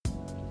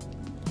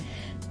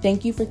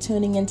Thank you for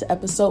tuning into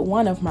episode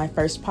 1 of my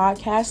first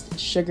podcast,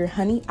 Sugar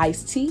Honey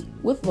Iced Tea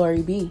with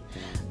Lori B.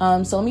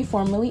 So let me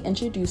formally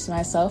introduce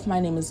myself. My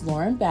name is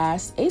Lauren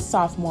Bass, a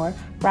sophomore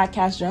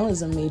broadcast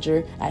journalism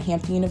major at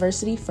Hampton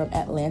University from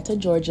Atlanta,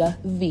 Georgia,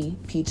 the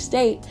Peach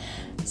State.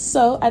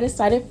 So I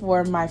decided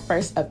for my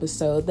first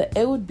episode that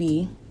it would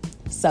be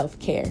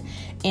self-care.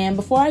 And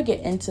before I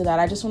get into that,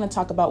 I just want to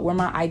talk about where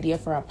my idea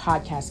for a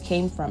podcast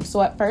came from.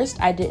 So at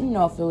first, I didn't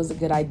know if it was a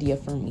good idea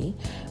for me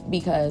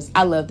because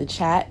I love to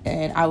chat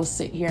and I will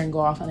sit here and go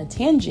off on a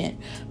tangent.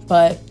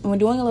 But when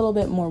doing a little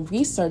bit more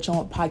research on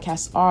what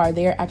podcasts are,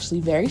 they are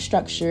actually very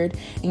structured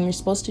and you're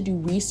supposed to do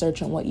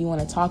research on what you want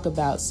to talk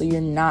about so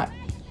you're not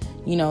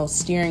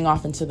steering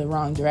off into the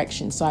wrong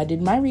direction. So I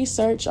did my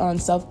research on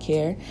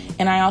self-care,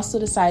 and I also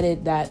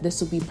decided that this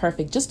would be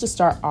perfect just to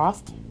start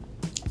off,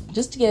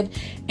 just to give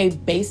a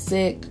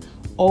basic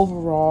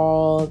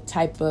overall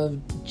type of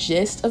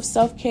gist of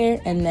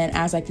self-care. And then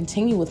as I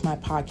continue with my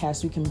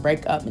podcast, we can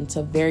break up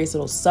into various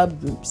little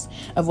subgroups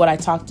of what I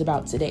talked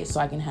about today, so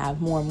I can have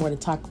more and more to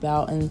talk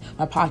about and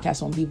my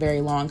podcast won't be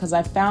very long. Because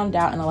I found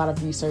out in a lot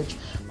of research,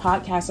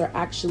 podcasts are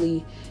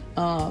actually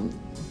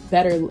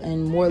better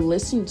and more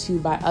listened to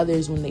by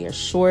others when they are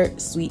short,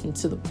 sweet, and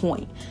to the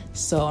point.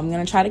 So I'm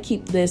going to try to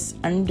keep this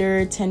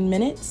under 10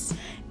 minutes.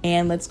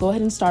 And let's go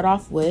ahead and start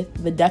off with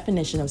the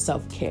definition of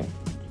self-care.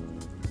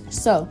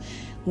 So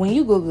when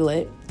you Google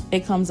it,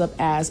 it comes up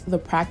as the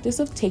practice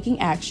of taking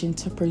action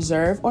to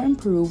preserve or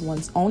improve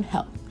one's own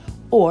health,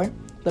 or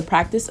the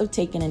practice of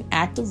taking an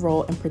active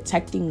role in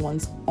protecting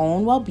one's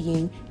own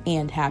well-being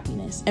and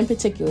happiness, in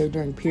particular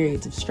during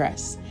periods of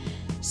stress.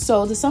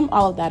 So to sum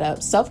all of that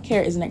up,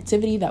 self-care is an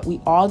activity that we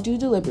all do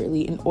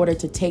deliberately in order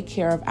to take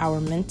care of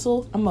our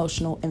mental,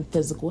 emotional, and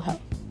physical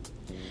health.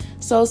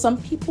 So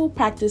some people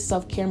practice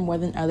self-care more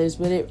than others,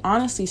 but it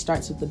honestly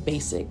starts with the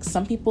basics.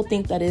 Some people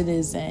think that it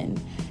is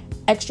an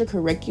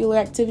extracurricular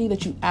activity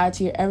that you add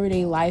to your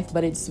everyday life,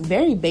 but it's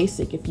very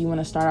basic if you want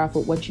to start off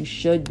with what you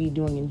should be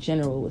doing in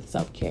general with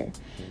self-care.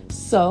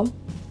 So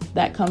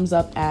that comes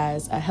up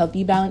as a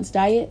healthy, balanced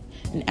diet,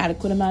 an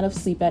adequate amount of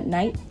sleep at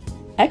night,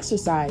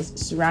 exercise,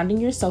 surrounding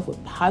yourself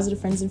with positive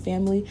friends and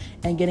family,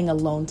 and getting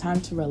alone time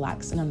to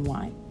relax and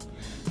unwind.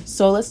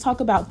 So let's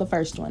talk about the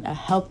first one, a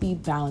healthy,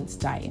 balanced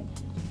diet.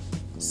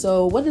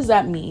 So what does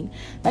that mean?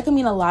 That can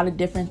mean a lot of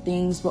different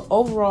things, but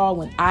overall,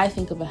 when I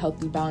think of a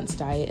healthy, balanced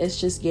diet, it's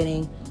just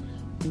getting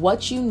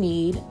what you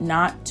need,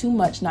 not too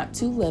much, not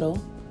too little,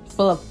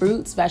 full of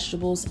fruits,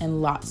 vegetables,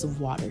 and lots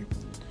of water.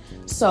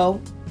 So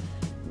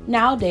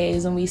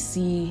nowadays, when we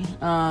see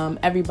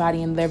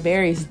everybody in their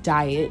various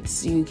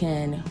diets, you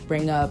can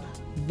bring up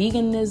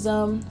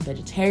veganism,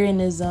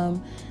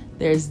 vegetarianism,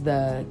 there's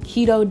the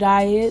keto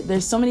diet.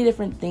 There's so many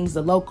different things,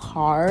 the low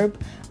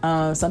carb.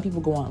 Some people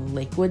go on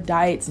liquid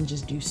diets and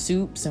just do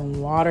soups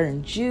and water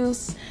and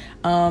juice.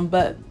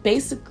 But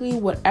basically,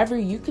 whatever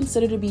you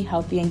consider to be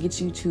healthy and gets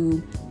you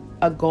to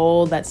a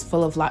goal that's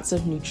full of lots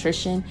of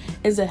nutrition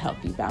is a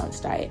healthy,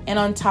 balanced diet. And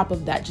on top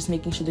of that, just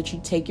making sure that you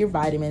take your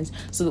vitamins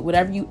so that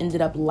whatever you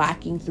ended up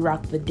lacking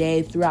throughout the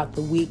day, throughout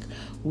the week,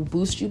 will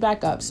boost you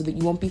back up so that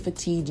you won't be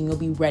fatigued and you'll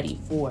be ready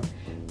for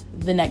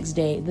the next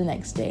day, and the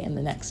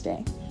next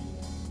day.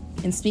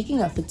 And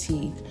speaking of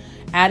fatigue,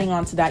 adding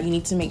on to that, you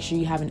need to make sure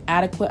you have an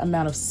adequate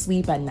amount of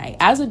sleep at night.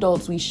 As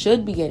adults, we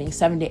should be getting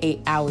 7 to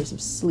 8 hours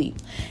of sleep.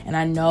 And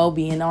I know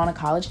being on a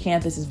college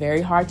campus is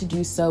very hard to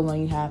do so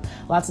when you have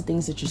lots of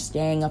things that you're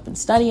staying up and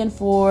studying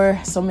for,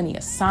 so many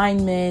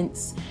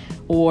assignments,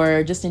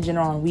 or just in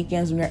general on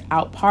weekends when you're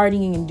out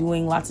partying and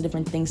doing lots of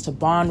different things to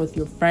bond with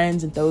your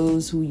friends and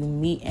those who you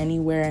meet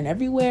anywhere and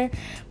everywhere.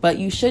 But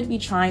you should be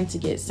trying to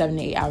get 7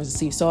 to 8 hours of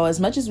sleep. So as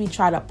much as we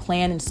try to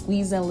plan and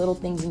squeeze in little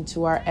things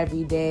into our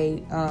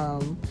everyday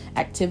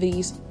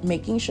activities,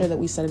 making sure that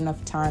we set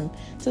enough time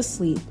to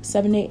sleep,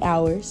 7 to 8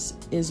 hours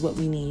is what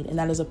we need. And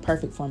that is a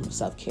perfect form of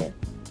self-care.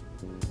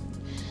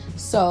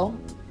 So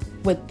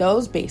with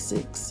those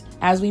basics,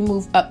 as we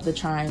move up the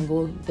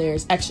triangle,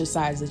 there's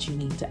exercise that you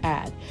need to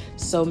add.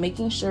 So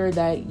making sure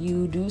that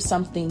you do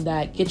something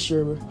that gets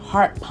your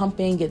heart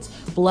pumping, gets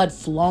blood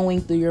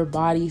flowing through your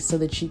body so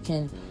that you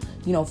can,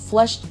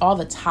 flush all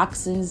the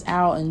toxins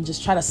out and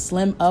just try to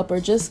slim up,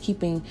 or just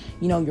keeping,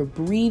 your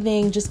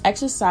breathing. Just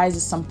exercise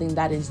is something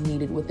that is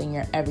needed within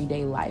your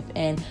everyday life.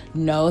 And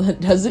no,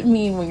 that doesn't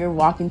mean when you're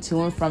walking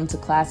to and from to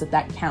class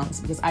that counts,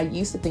 because I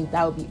used to think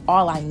that would be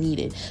all I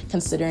needed,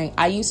 considering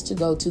I used to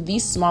go to the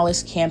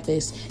smallest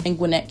campus in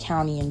Gwinnett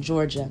County in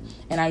Georgia.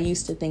 And I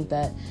used to think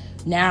that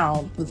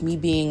now, with me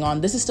being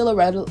on, this is still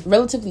a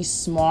relatively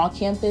small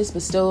campus,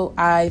 but still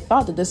I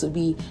thought that this would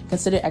be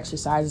considered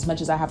exercise as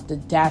much as I have to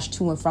dash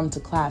to and from to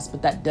class,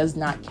 but that does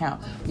not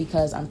count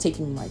because I'm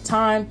taking my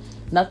time.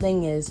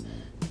 Nothing is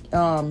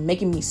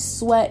making me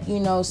sweat,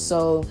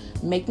 so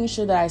making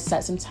sure that I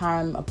set some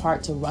time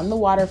apart to run the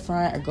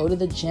waterfront or go to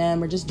the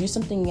gym or just do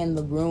something in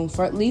the room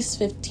for at least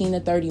 15 to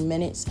 30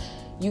 minutes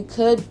You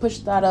could push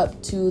that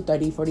up to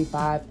 30,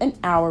 45, an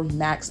hour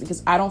max,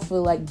 because I don't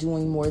feel like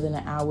doing more than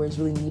an hour is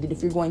really needed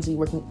if you're going to be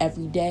working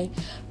every day.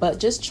 But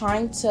just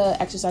trying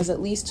to exercise at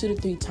least 2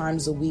 to 3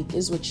 times a week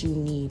is what you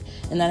need.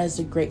 And that is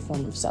a great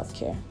form of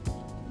self-care.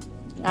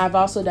 I've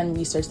also done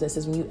research that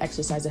says when you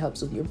exercise, it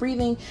helps with your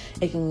breathing.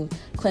 It can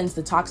cleanse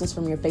the toxins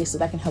from your face, so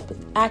that can help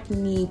with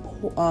acne,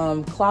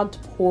 clogged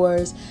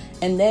pores.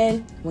 And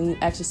then when you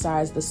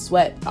exercise, the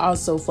sweat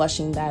also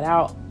flushing that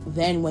out.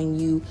 Then when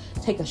you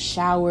take a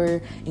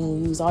shower and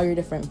you use all your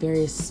different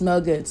various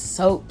smell good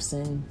soaps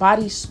and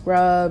body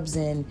scrubs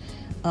and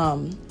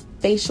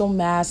facial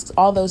masks,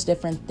 all those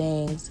different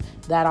things,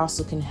 that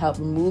also can help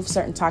remove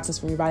certain toxins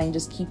from your body and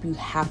just keep you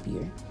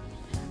happier.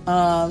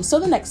 So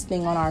the next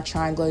thing on our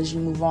triangle as you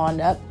move on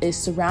up is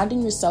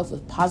surrounding yourself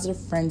with positive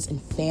friends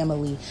and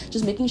family.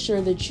 Just making sure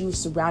that you're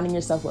surrounding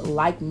yourself with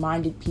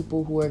like-minded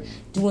people who are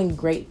doing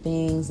great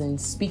things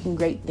and speaking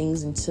great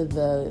things into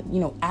the,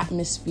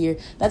 atmosphere.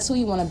 That's who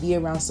you want to be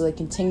around, so they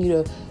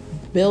continue to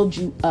build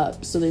you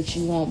up so that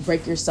you won't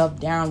break yourself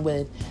down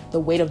with the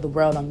weight of the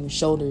world on your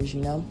shoulders,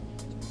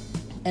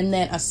 And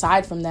then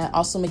aside from that,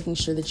 also making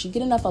sure that you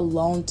get enough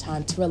alone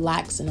time to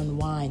relax and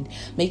unwind.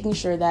 Making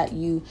sure that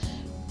you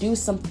do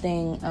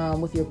something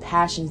with your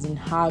passions and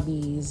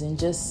hobbies, and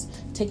just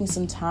taking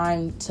some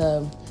time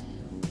to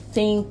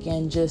think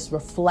and just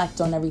reflect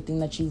on everything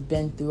that you've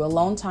been through.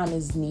 Alone time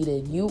is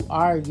needed. You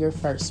are your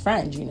first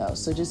friend,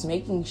 so just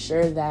making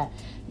sure that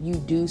you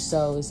do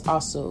so is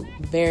also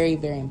very,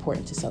 very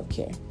important to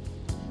self-care.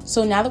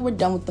 So now that we're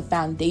done with the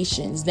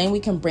foundations, then we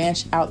can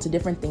branch out to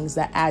different things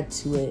that add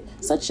to it,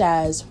 such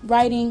as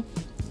writing,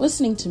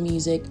 listening to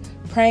music,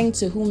 praying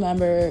to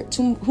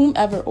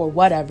whomever or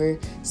whatever,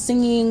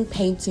 singing,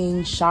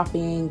 painting,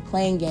 shopping,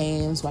 playing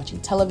games, watching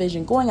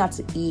television, going out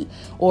to eat,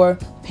 or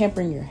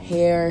pampering your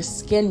hair,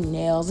 skin,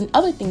 nails, and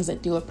other things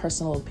that do with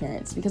personal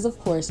appearance. Because of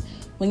course,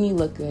 when you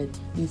look good,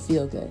 you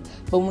feel good.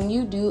 But when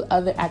you do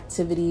other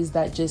activities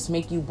that just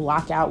make you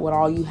block out what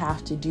all you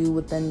have to do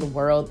within the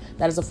world,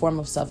 that is a form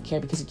of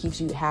self-care, because it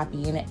keeps you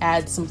happy, and it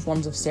adds some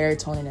forms of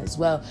serotonin as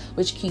well,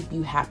 which keep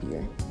you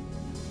happier.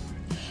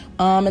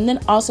 And then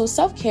also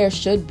self-care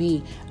should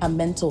be a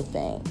mental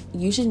thing.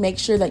 You should make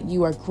sure that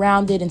you are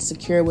grounded and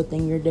secure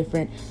within your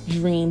different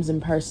dreams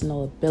and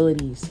personal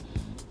abilities.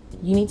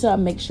 You need to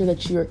make sure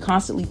that you are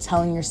constantly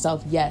telling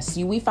yourself yes.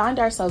 We find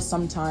ourselves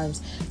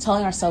sometimes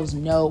telling ourselves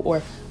no,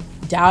 or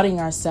doubting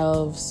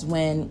ourselves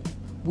when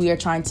we are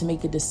trying to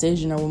make a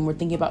decision, or when we're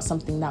thinking about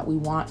something that we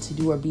want to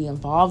do or be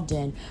involved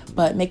in.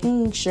 But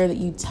making sure that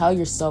you tell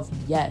yourself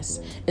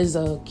yes is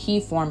a key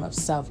form of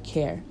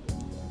self-care.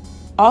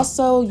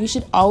 Also, you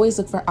should always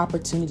look for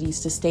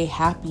opportunities to stay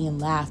happy and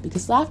laugh,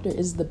 because laughter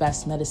is the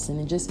best medicine.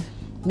 And just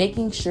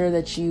making sure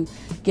that you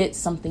get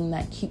something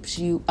that keeps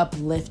you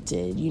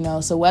uplifted,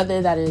 So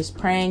whether that is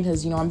praying,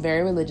 because, I'm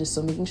very religious,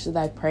 so making sure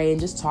that I pray and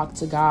just talk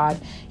to God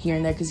here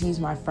and there, because he's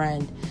my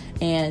friend.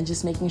 And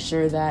just making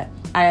sure that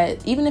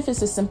even if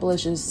it's as simple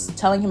as just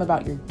telling him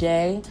about your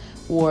day,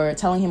 or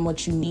telling him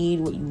what you need,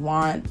 what you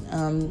want,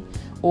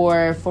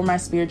 or for my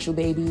spiritual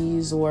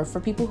babies, or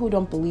for people who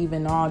don't believe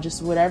in all,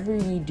 just whatever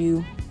you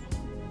do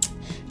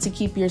to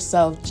keep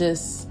yourself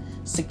just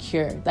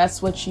secure.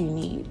 That's what you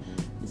need.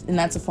 And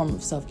that's a form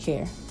of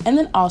self-care. And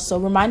then also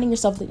reminding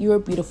yourself that you are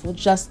beautiful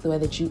just the way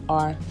that you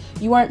are.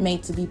 You aren't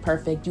made to be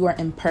perfect. You are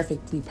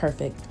imperfectly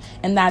perfect.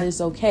 And that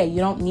is okay. You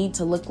don't need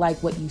to look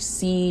like what you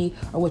see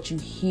or what you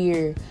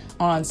hear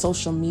on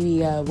social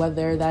media,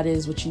 whether that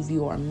is what you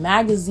view on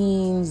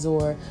magazines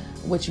or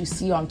what you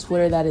see on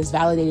Twitter that is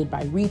validated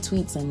by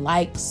retweets and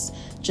likes.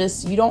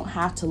 Just, you don't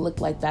have to look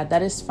like that.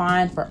 That is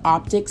fine for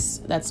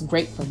optics. That's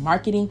great for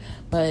marketing.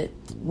 But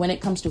when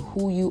it comes to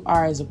who you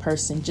are as a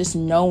person, just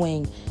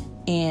knowing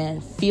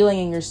and feeling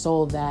in your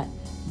soul that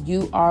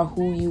you are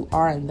who you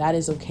are, and that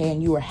is okay,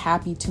 and you are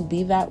happy to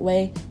be that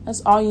way,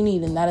 that's all you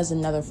need. And that is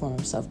another form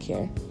of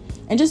self-care.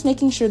 And just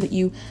making sure that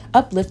you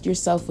uplift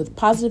yourself with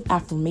positive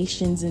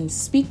affirmations and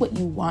speak what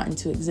you want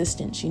into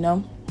existence,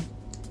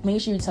 Make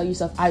sure you tell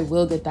yourself, I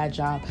will get that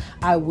job.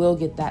 I will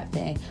get that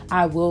thing.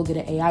 I will get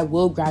an A. I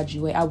will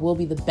graduate. I will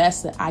be the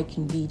best that I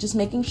can be. Just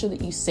making sure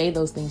that you say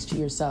those things to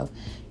yourself,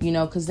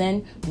 because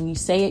then when you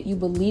say it, you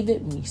believe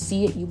it. When you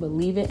see it, you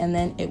believe it, and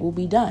then it will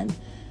be done.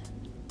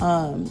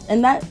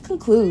 And that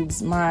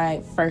concludes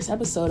my first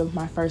episode of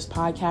my first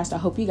podcast. I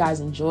hope you guys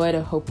enjoyed.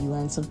 I hope you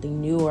learned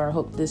something new, or I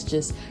hope this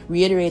just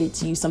reiterated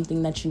to you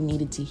something that you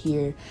needed to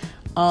hear.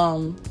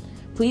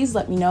 Please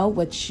let me know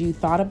what you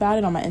thought about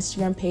it on my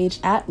Instagram page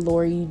at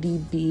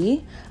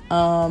LoriDB.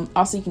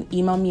 Also, you can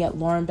email me at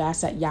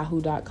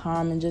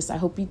laurenbass@yahoo.com. And I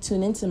hope you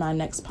tune into my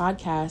next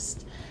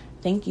podcast.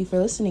 Thank you for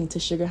listening to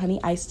Sugar Honey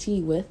Iced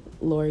Tea with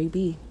Lori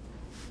B.